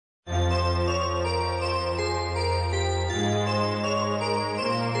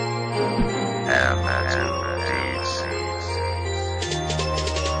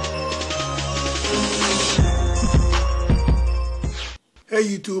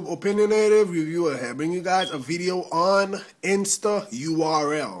YouTube? OpinionativeReviewer here, bring you guys a video on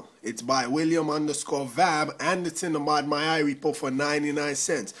InstaURL. It's by William_Vab and it's in the ModMyi repo for 99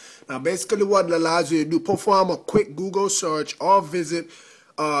 cents. Now basically what it allows you to do, perform a quick Google search or visit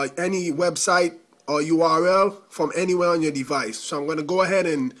any website or URL from anywhere on your device. So I'm going to go ahead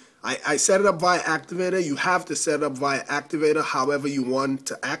and I set it up via Activator. You have to set it up via Activator however you want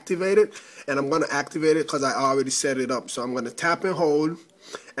to activate it. And I'm going to activate it because I already set it up. So I'm going to tap and hold.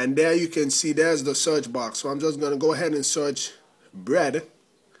 And there you can see there's the search box. So I'm just going to go ahead and search bread.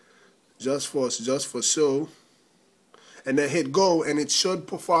 Just for so. And then hit go and it should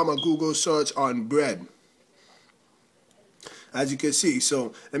perform a Google search on bread. As you can see.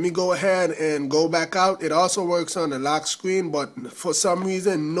 So let me go ahead and go back out. It also works on the lock screen, but for some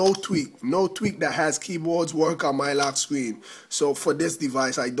reason no tweak that has keyboards work on my lock screen. So for this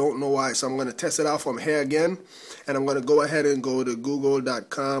device I don't know why. So I'm going to test it out from here again, and I'm going to go ahead and go to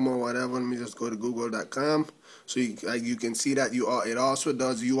google.com or whatever. Let me just go to google.com so you can see that it also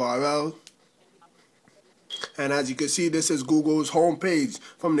does URL. And as you can see, this is Google's homepage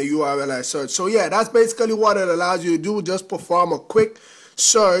from the URL I searched. So yeah, that's basically what it allows you to do. Just perform a quick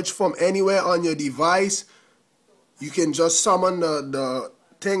search from anywhere on your device. You can just summon the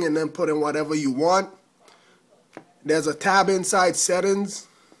thing and then put in whatever you want. There's a tab inside settings.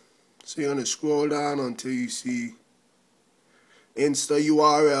 So you're going to scroll down until you see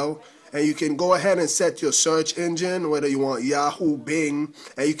InstaURL. And you can go ahead and set your search engine, whether you want Yahoo, Bing,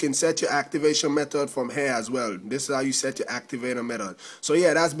 and you can set your activation method from here as well. This is how you set your activator method. So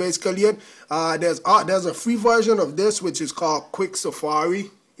yeah, that's basically it. There's a free version of this which is called Quick Safari,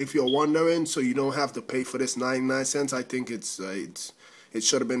 if you're wondering. So you don't have to pay for this 99 cents. I think it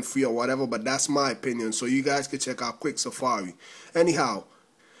should have been free or whatever, but that's my opinion. So you guys can check out Quick Safari. Anyhow,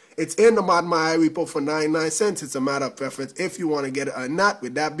 it's in the ModMyi repo for 99 cents. It's a matter of preference if you want to get it or not.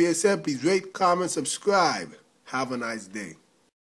 With that being said, please rate, comment, subscribe. Have a nice day.